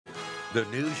the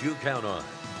news you count on.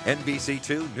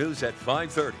 NBC2 News at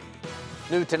 5:30.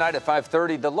 New tonight at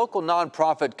 5:30, the local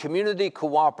nonprofit Community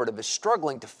Cooperative is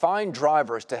struggling to find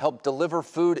drivers to help deliver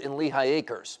food in Lehigh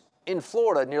Acres. In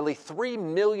Florida, nearly 3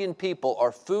 million people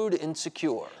are food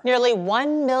insecure. Nearly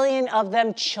 1 million of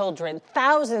them children.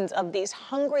 Thousands of these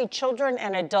hungry children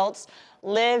and adults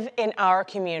live in our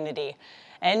community.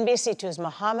 NBC2's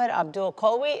Mohammed Abdul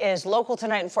Kolwi is local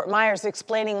tonight in Fort Myers,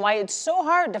 explaining why it's so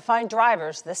hard to find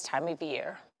drivers this time of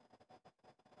year.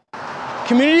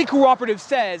 Community Cooperative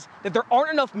says that there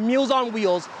aren't enough Meals on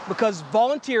Wheels because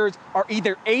volunteers are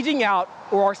either aging out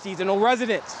or are seasonal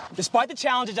residents. Despite the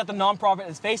challenges that the nonprofit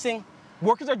is facing,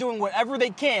 workers are doing whatever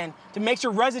they can to make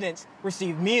sure residents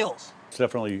receive meals. It's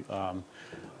definitely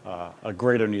a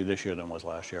greater need this year than was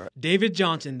last year. David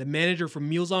Johnson, the manager for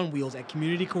Meals on Wheels at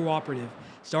Community Cooperative,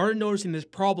 started noticing this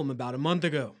problem about a month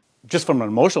ago. Just from an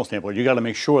emotional standpoint, you got to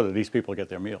make sure that these people get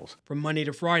their meals. From Monday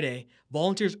to Friday,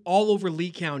 volunteers all over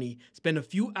Lee County spend a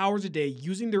few hours a day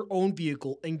using their own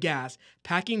vehicle and gas,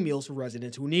 packing meals for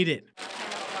residents who need it.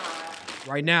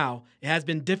 Right now, it has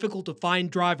been difficult to find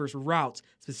drivers for routes,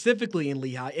 specifically in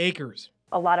Lehigh Acres.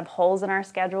 A lot of holes in our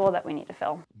schedule that we need to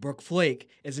fill. Brooke Flake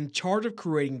is in charge of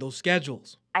creating those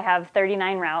schedules. I have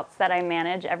 39 routes that I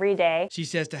manage every day. She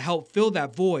says to help fill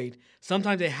that void,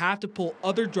 sometimes they have to pull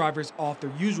other drivers off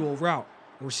their usual route,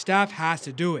 or staff has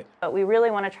to do it. But we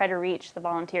really want to try to reach the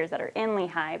volunteers that are in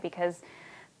Lehigh, because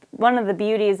one of the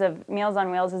beauties of Meals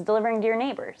on Wheels is delivering to your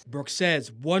neighbors. Brooke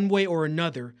says one way or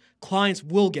another, clients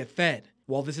will get fed.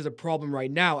 While this is a problem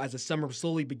right now as the summer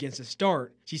slowly begins to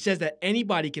start, she says that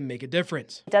anybody can make a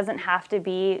difference. It doesn't have to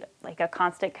be like a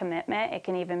constant commitment. It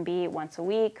can even be once a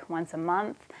week, once a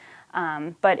month.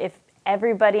 But if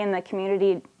everybody in the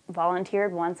community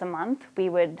volunteered once a month, we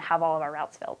would have all of our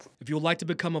routes filled. If you would like to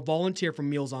become a volunteer for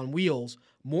Meals on Wheels,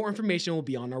 more information will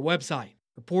be on our website.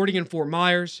 Reporting in Fort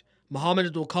Myers, Mohammed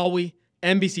Abdul Kalwi,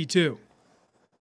 NBC2.